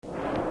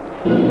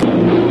Presenting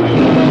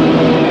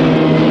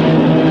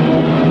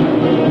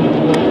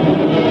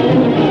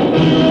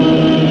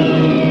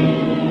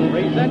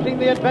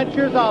the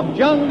adventures of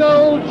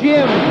Jungle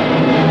Jim.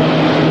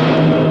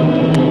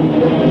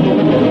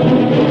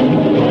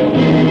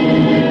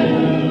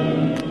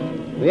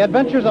 The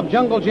adventures of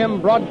Jungle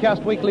Jim,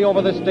 broadcast weekly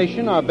over this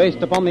station, are based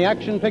upon the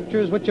action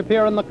pictures which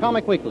appear in the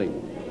Comic Weekly,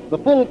 the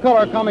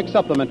full-color comic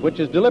supplement which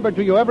is delivered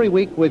to you every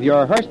week with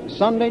your Hearst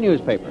Sunday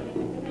newspaper.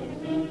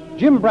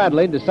 Jim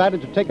Bradley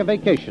decided to take a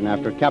vacation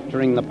after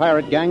capturing the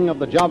pirate gang of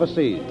the Java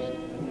Seas.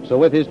 So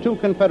with his two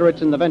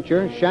confederates in the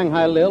venture,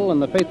 Shanghai Lil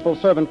and the faithful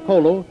servant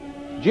Kolu,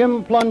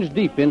 Jim plunged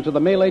deep into the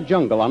Malay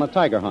jungle on a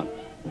tiger hunt.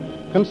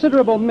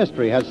 Considerable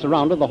mystery has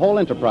surrounded the whole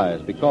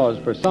enterprise because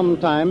for some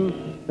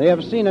time they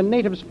have seen a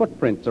native's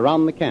footprints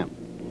around the camp.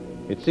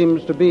 It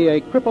seems to be a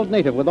crippled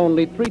native with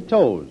only 3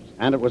 toes,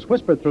 and it was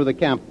whispered through the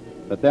camp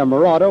that their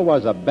marauder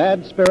was a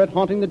bad spirit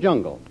haunting the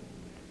jungle.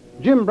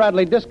 Jim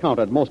Bradley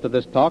discounted most of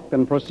this talk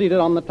and proceeded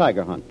on the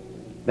tiger hunt.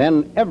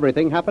 Then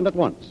everything happened at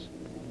once.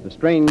 The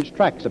strange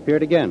tracks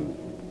appeared again.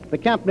 The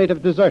camp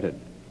native deserted,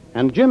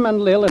 and Jim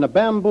and Lil, in a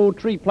bamboo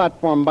tree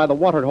platform by the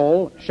water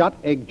hole, shot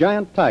a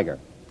giant tiger.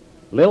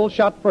 Lil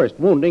shot first,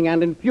 wounding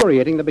and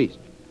infuriating the beast.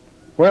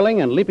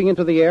 Whirling and leaping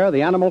into the air,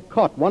 the animal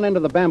caught one end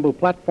of the bamboo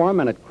platform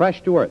and it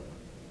crashed to earth.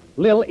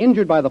 Lil,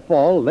 injured by the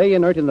fall, lay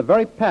inert in the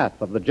very path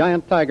of the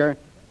giant tiger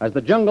as the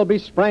jungle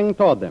beast sprang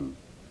toward them.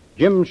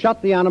 Jim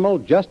shot the animal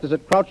just as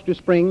it crouched to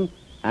spring,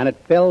 and it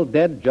fell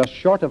dead just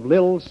short of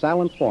Lil's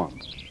silent form.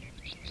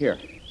 Here,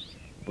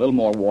 a little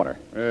more water.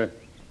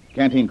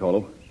 Canteen,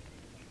 Kolu.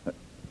 Let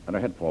her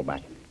head fall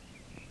back.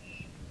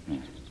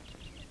 Yeah.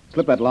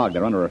 Slip that log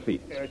there under her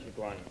feet.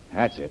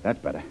 That's it. That's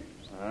better.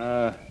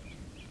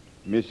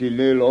 Missy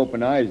Lil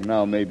open eyes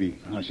now, maybe.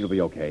 Oh, she'll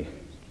be okay.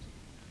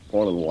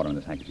 Pour a little water in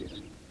this handkerchief.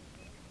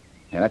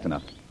 Yeah, that's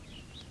enough.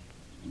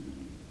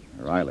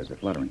 Her eyelids are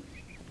fluttering.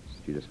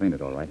 She just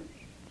fainted, all right.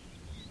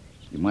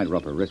 You might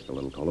rub her wrist a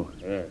little, Kolu.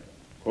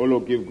 Kolu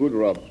give good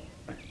rub.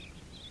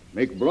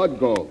 Make blood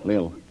go.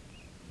 Lil.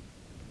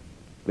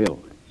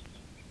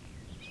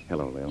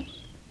 Hello, Lil.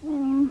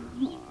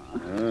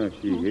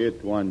 She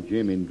hit one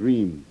Jim in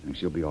dream. And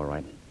she'll be all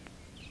right.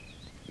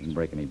 Didn't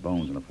break any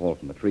bones in the fall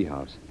from the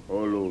treehouse.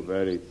 Kolu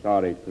very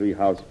sorry.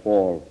 Treehouse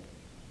fall.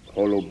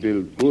 Kolu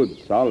build good,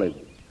 solid.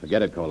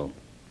 Forget it, Kolu.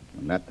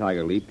 When that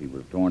tiger leaped, he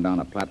would have torn down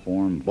a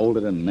platform,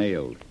 bolted and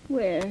nailed.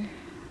 Where?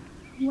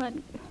 What?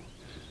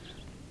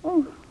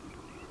 Oh,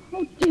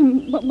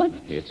 Jim, what?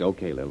 It's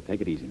okay, Lil.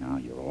 Take it easy now.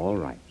 You're all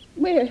right.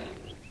 Where?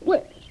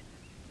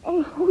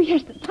 Oh,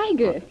 yes, the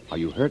tiger. Are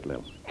you hurt,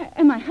 Lil?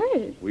 Am I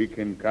hurt? We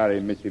can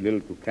carry Missy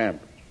Lil to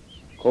camp.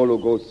 Kolu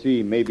go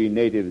see. Maybe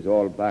natives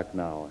all back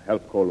now.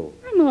 Help Kolu.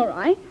 I'm all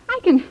right. I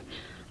can...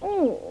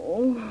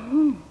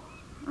 Oh,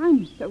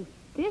 I'm so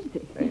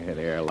dizzy.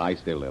 There. Lie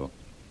still, Lil.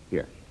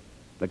 Here.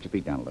 Let your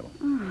feet down a little.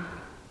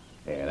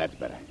 Yeah, that's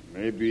better.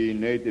 Maybe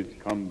natives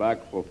come back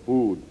for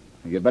food.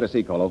 You'd better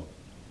see, Kolu.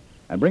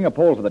 And bring a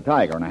pole for the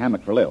tiger and a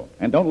hammock for Lil.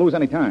 And don't lose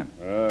any time.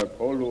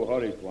 Kolu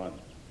hurry one.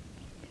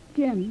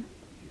 Jim.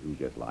 You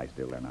just lie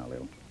still there now,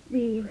 Lil.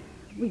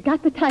 We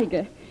got the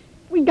tiger.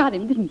 We got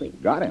him, didn't we?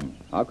 Got him?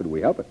 How could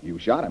we help it? You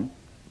shot him.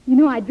 You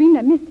know, I dreamed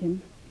I missed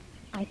him.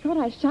 I thought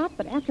I shot,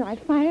 but after I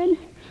fired...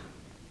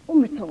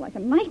 Oh, it's all like a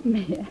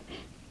nightmare.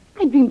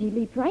 I dreamed he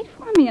leaped right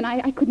for me, and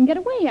I couldn't get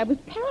away. I was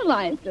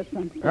paralyzed or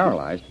something.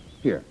 Paralyzed?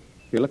 Here,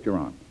 lift your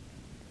arm.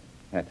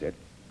 That's it.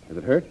 Does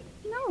it hurt?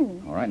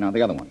 No. All right, now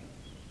the other one.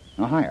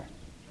 Now higher.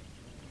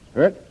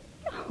 Hurt?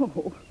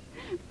 No.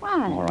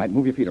 Why? All right,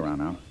 move your feet around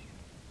now.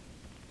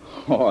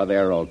 Oh,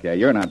 they're okay.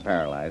 You're not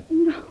paralyzed.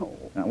 No.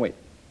 Now, wait.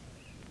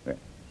 There.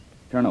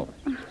 Turn over.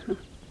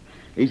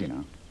 Easy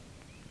now.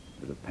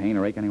 Does it pain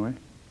or ache anywhere?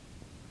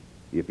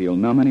 Do you feel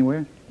numb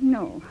anywhere?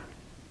 No.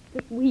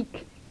 Just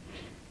weak.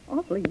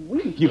 Awfully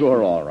weak.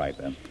 You're all right,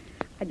 then.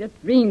 I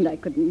just dreamed I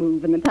couldn't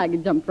move, and the tiger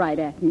jumped right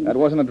at me. That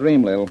wasn't a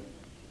dream, Lil.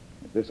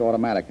 If this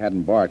automatic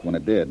hadn't barked when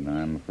it did,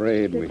 I'm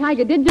afraid The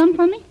tiger did jump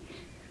for me?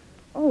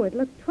 Oh, it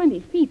looked 20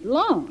 feet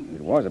long.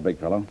 It was a big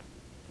fellow.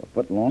 A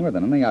foot longer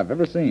than any I've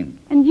ever seen.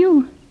 And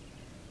you...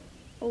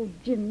 Oh,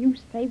 Jim, you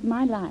saved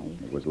my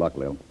life. It was luck,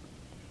 Lil.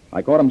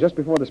 I caught him just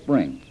before the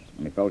spring,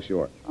 and he fell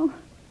short. Oh.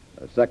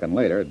 A second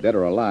later, dead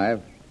or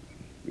alive,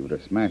 he would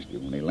have smashed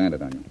you when he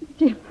landed on you.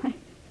 Jim,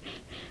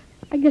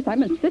 I guess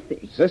I'm a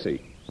sissy.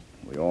 Sissy?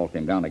 We all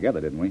came down together,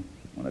 didn't we?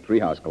 When the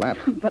treehouse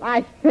collapsed. But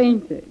I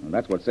fainted. And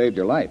that's what saved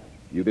your life.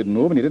 You didn't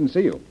move and he didn't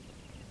see you.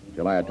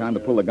 Until I had time to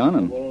pull the gun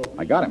and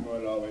I got him.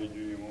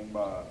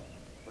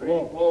 Come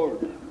on,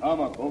 forward.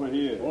 Hammock, over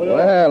here.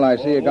 Well, I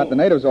see you got the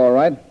natives all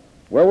right.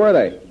 Where were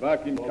they?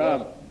 Back in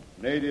camp.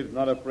 Natives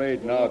not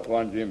afraid now,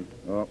 Tuan Jim.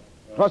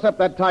 Truss up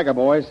that tiger,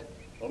 boys.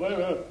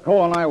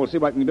 Cole and I will see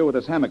what I can do with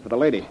this hammock for the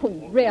lady.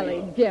 Oh,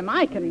 really, Jim?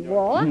 I can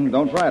walk.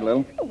 Don't try it,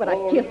 Lil. Oh, but I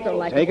feel so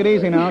like... Take it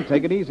easy now.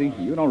 Take it easy.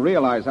 You don't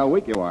realize how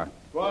weak you are.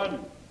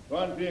 Tuan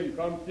Jim,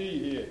 come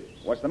see here.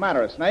 What's the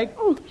matter, a snake?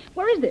 Oh,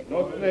 where is it?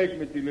 No snake,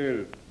 Mr.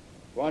 Lil.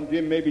 Tuan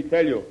Jim maybe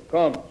tell you.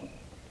 Come.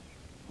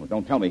 Well,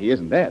 don't tell me he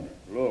isn't dead.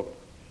 Look.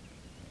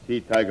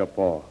 See tiger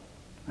paw.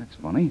 That's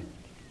funny.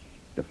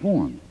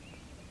 Deformed.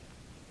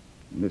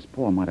 And this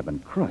paw might have been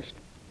crushed.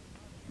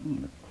 Oh,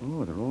 the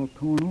claws are all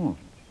torn off.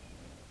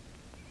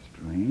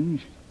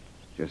 Strange.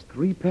 Just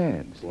 3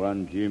 pads.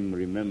 Tuan Jim,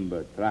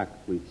 remember tracks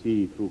we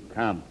see through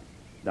camp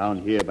down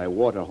here by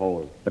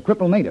waterhole. The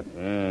crippled native.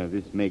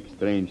 This makes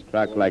strange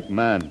track like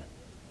man.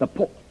 The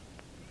paw.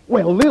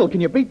 Well, Lil,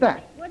 can you beat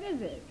that? What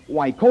is it?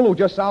 Why, Kolo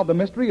just solved the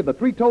mystery of the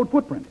 3-toed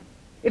footprint.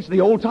 It's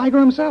the old tiger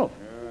himself.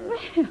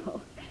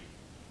 Well,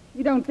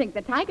 you don't think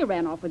the tiger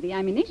ran off with the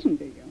ammunition,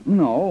 do you?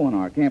 No, when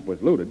our camp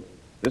was looted.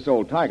 This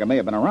old tiger may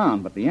have been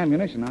around, but the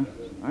ammunition,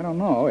 I don't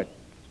know. It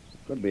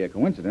could be a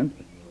coincidence,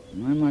 but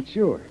I'm not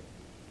sure.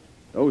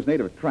 Those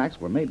native tracks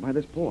were made by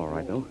this paw, all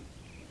right, though.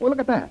 Well, look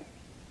at that.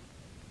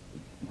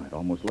 Well, it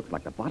almost looks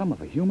like the bottom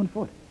of a human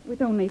foot.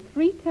 With only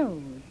 3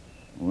 toes.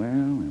 Well,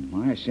 am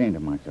I ashamed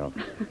of myself.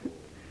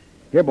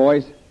 Here,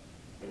 boys.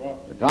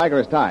 The tiger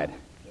is tied.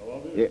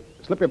 Here,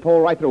 slip your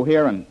pole right through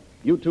here, and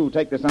you two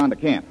take this on to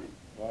camp.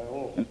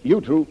 And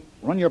you two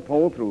run your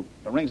pole through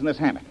the rings in this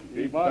hammock.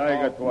 Big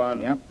tiger,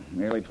 Tuan. Yep,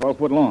 nearly 12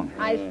 foot long.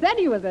 I said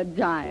he was a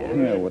giant.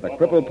 Yeah, with a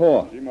crippled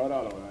paw.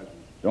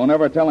 Don't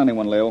ever tell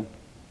anyone, Lil.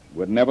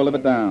 We'd never live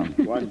it down.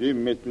 Tuan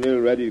Jim, Miss Lil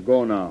ready to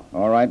go now.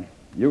 All right.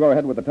 You go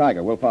ahead with the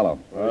tiger. We'll follow.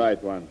 All right,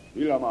 Tuan.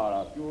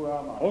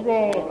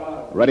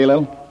 Ready,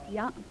 Lil?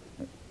 Yeah.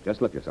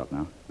 Just lift yourself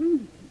now.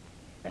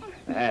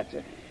 That's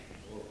it.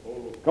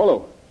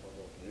 Kolo,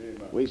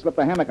 we slip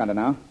the hammock under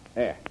now.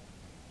 There.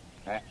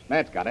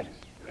 That's got it.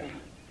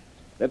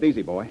 Lift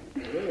easy, boy.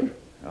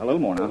 A little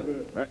more now.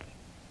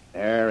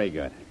 Very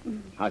good.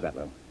 How's that,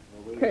 Lil?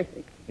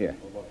 Perfect. Here.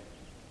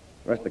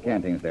 Rest the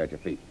canteens there at your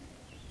feet.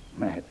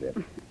 That's it.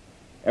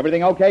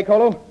 Everything okay,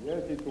 Kolo?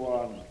 Yes,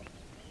 Tuan.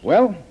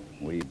 Well,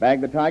 we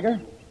bagged the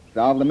tiger,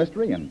 solved the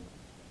mystery, and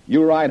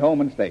you ride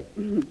home in state.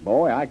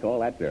 Boy, I call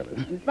that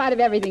service. In spite of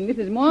everything, this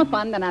is more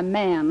fun than a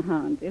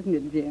manhunt, isn't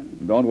it, Jim?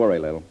 Don't worry,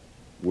 Lil.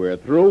 We're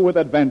through with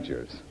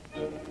adventures.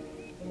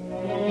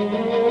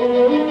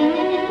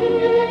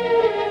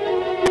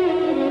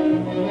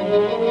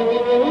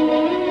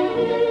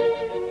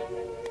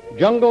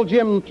 Jungle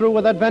Jim through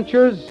with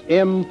adventures?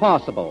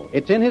 Impossible.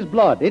 It's in his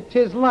blood. It's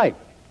his life.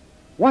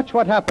 Watch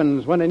what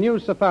happens when a new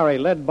safari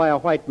led by a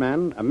white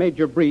man, a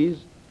Major Breeze,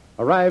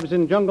 arrives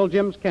in Jungle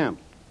Jim's camp.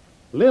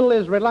 Lil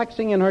is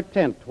relaxing in her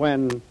tent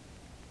when...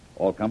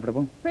 All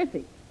comfortable?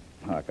 Perfect.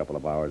 A couple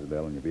of hours,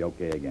 Bill, and you'll be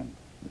okay again.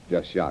 It's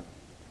just shock.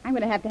 I'm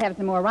going to have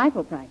some more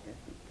rifle practice.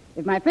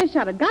 If my first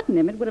shot had gotten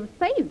him, it would have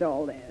saved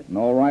all this.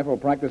 No rifle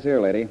practice here,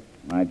 lady.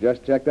 I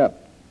just checked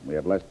up. We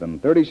have less than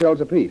 30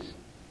 shells apiece.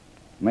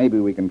 Maybe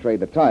we can trade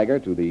the tiger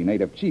to the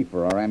native chief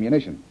for our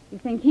ammunition. You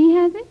think he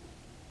has it?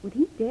 Would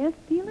he dare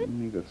steal it?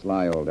 He's a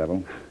sly old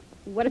devil.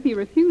 What if he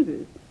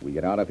refuses? We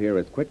get out of here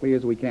as quickly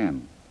as we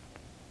can.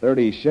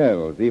 30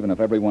 shells, even if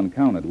everyone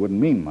counted, wouldn't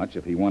mean much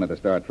if he wanted to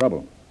start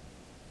trouble.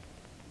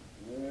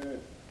 Yes.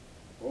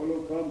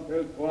 Kolo come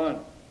tell Tuan.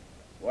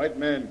 White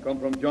man come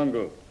from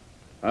jungle.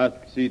 Ask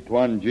see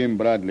Tuan Jim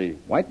Bradley.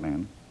 White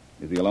man?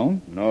 Is he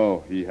alone?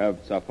 No, he have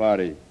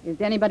safari. Is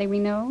there anybody we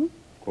know?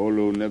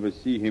 Kolo never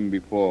see him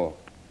before.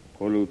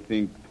 Kolo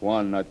think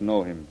Tuan not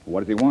know him. What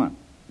does he want?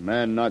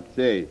 Man not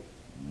say.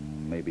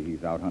 Maybe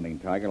he's out hunting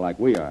tiger like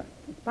we are.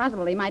 It's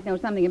possible he might know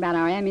something about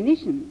our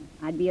ammunition.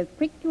 I'd be as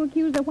quick to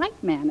accuse a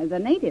white man as a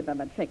native of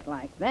a trick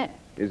like that.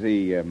 Is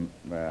he,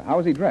 how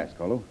is he dressed,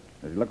 Kolo?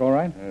 Does he look all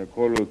right?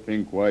 Kolo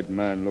think white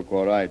man look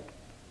all right.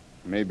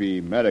 Maybe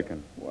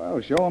American.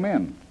 Well, show him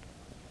in.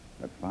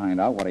 Let's find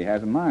out what he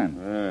has in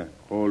mind.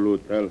 Kolo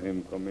tell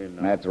him come in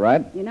now. That's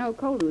right. You know,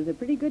 Kolu's a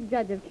pretty good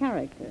judge of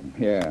character.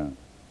 Yeah.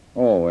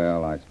 Oh,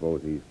 well, I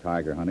suppose he's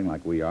tiger hunting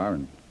like we are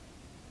and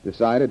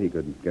decided he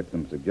could get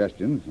some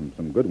suggestions and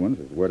some good ones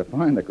as where to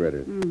find the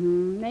critters.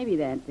 Mm-hmm. Maybe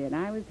that's it.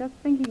 I was just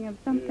thinking of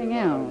something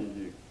else.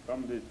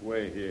 Come this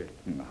way here.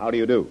 How do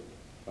you do?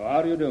 Oh,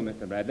 how do you do,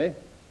 Mr. Bradley?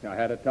 I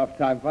had a tough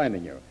time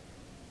finding you.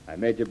 I'm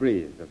Major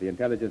Breeze of the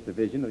Intelligence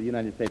Division of the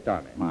United States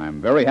Army.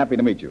 I'm very happy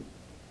to meet you.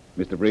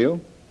 Mr.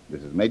 Breel,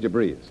 this is Major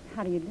Breeze.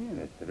 How do you do?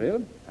 Mr.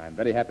 Real, I'm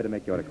very happy to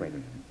make your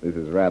acquaintance. This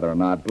is rather an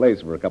odd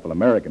place for a couple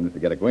Americans to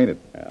get acquainted.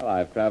 Well,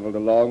 I've traveled a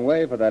long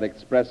way for that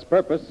express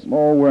purpose.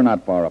 Oh, we're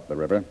not far up the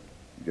river.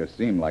 It just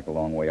seemed like a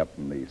long way up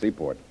from the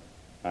seaport.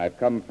 I've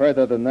come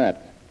further than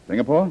that.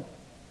 Singapore?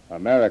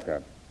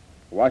 America.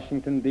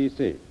 Washington,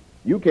 D.C.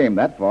 You came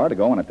that far to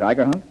go on a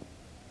tiger hunt?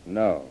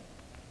 No.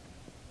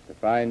 To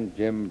find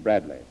Jim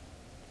Bradley.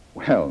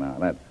 Well,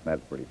 now,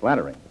 that's pretty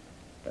flattering.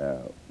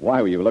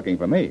 Why were you looking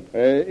for me?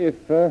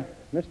 If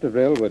Mr.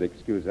 Rill would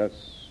excuse us,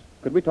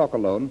 could we talk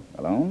alone?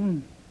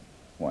 Alone?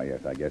 Why,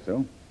 yes, I guess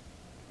so.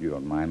 You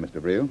don't mind,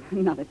 Mr. Breel?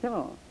 Not at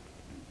all.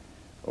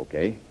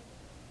 Okay.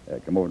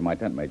 Come over to my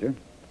tent, Major.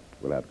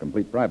 We'll have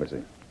complete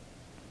privacy.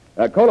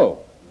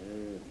 Kolo,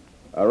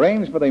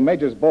 arrange for the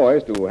Major's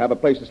boys to have a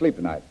place to sleep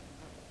tonight.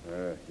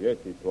 Yes,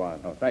 Tuan.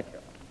 Oh, thank you.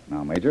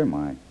 Now, Major,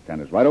 my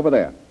tent is right over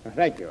there.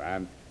 Thank you.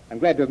 I'm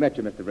glad to have met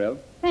you, Mr. Rill.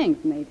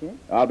 Thanks, Major.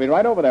 I'll be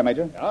right over there,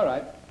 Major. All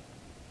right.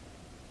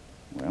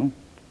 Well,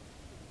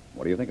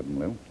 what do you think of him,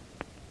 Lil?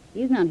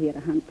 He's not here to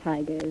hunt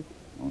tigers.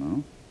 Oh,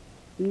 no?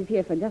 He's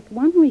here for just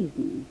one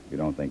reason. You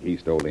don't think he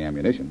stole the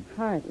ammunition?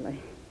 Hardly.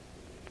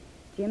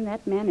 Jim,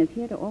 that man is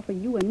here to offer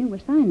you a new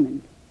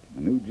assignment.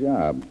 A new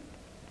job?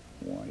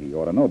 Why, he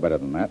ought to know better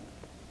than that.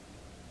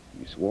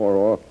 He swore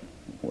off.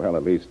 Well,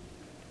 at least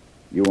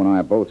you and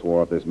I both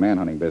swore off this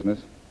manhunting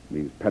business.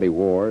 These petty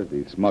wars,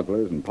 these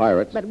smugglers and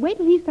pirates. But wait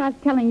till he starts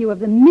telling you of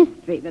the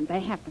mystery that they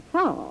have to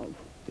solve.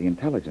 The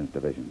intelligence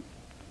division.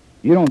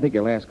 You don't think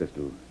he'll ask us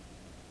to?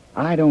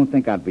 I don't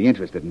think I'd be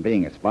interested in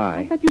being a spy.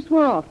 I thought you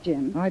swore off,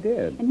 Jim. I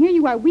did. And here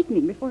you are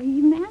weakening before he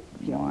even asked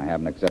you. Well, I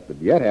haven't accepted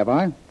yet, have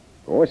I? Of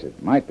course,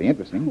 it might be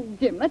interesting. Oh,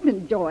 Jim, let's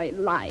enjoy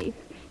life.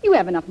 You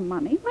have enough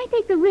money. Why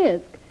take the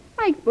risk?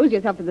 Why expose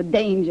yourself to the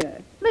danger?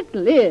 Let's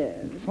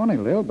live. Funny,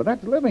 Lil, but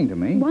that's living to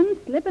me. One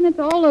slip and it's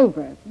all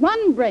over.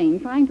 One brain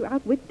trying to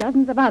outwit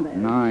dozens of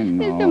others. I know.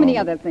 There's so many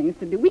other things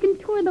to do. We can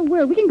tour the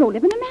world. We can go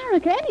live in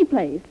America, any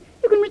place.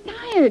 You can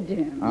retire,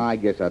 Jim. I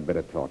guess I'd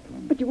better talk to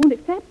him. But you won't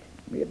accept?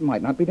 It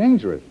might not be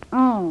dangerous.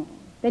 Oh,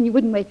 then you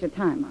wouldn't waste your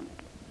time on it.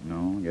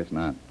 No, I guess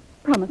not.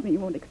 Promise me you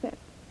won't accept.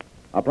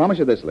 I'll promise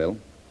you this, Lil.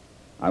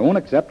 I won't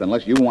accept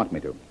unless you want me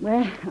to.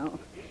 Well,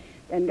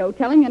 then go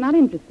tell him you're not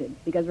interested.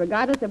 Because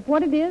regardless of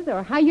what it is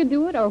or how you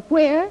do it or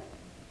where,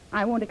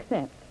 I won't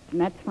accept. And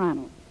that's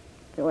final.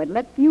 So it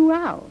lets you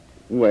out.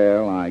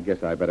 Well, I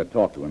guess I better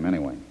talk to him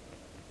anyway.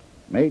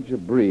 Major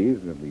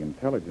Breeze of the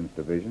Intelligence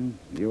Division,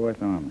 U.S.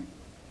 Army.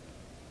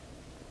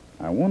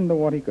 I wonder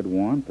what he could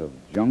want of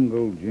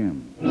Jungle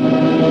Jim.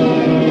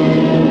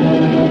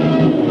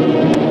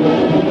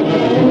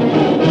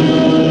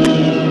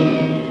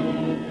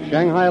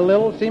 Shanghai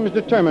Lil seems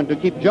determined to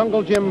keep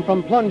Jungle Jim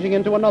from plunging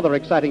into another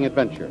exciting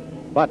adventure.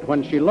 But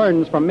when she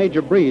learns from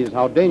Major Breeze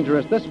how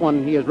dangerous this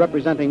one he is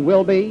representing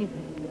will be,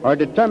 her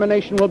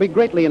determination will be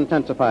greatly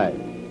intensified.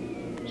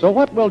 So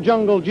what will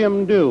Jungle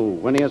Jim do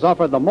when he is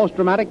offered the most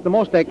dramatic, the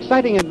most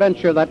exciting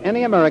adventure that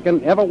any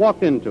American ever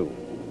walked into?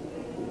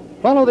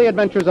 Follow the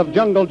adventures of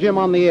Jungle Jim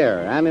on the air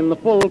and in the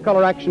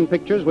full-color action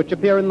pictures which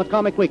appear in the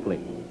Comic Weekly,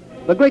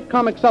 the great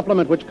comic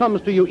supplement which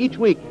comes to you each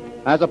week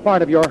as a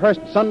part of your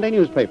Hearst Sunday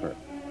newspaper.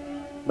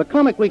 The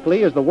Comic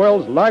Weekly is the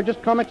world's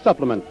largest comic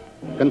supplement,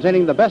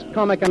 containing the best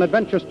comic and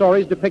adventure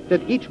stories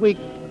depicted each week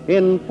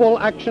in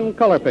full-action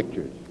color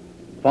pictures.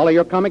 Follow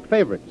your comic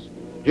favorites,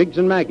 Jiggs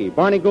and Maggie,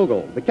 Barney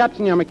Google, the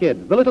Katzenjammer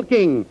Kids, the Little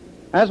King,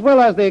 as well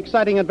as the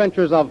exciting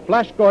adventures of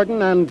Flash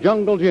Gordon and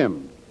Jungle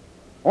Jim.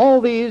 All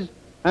these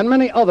and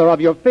many other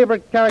of your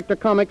favorite character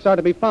comics are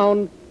to be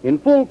found in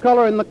full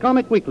color in the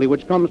Comic Weekly,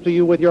 which comes to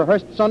you with your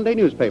Hearst Sunday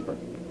newspaper.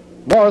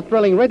 More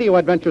thrilling radio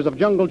adventures of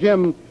Jungle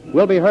Jim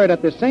will be heard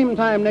at the same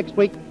time next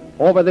week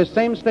over this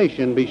same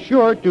station. Be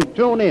sure to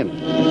tune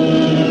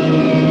in.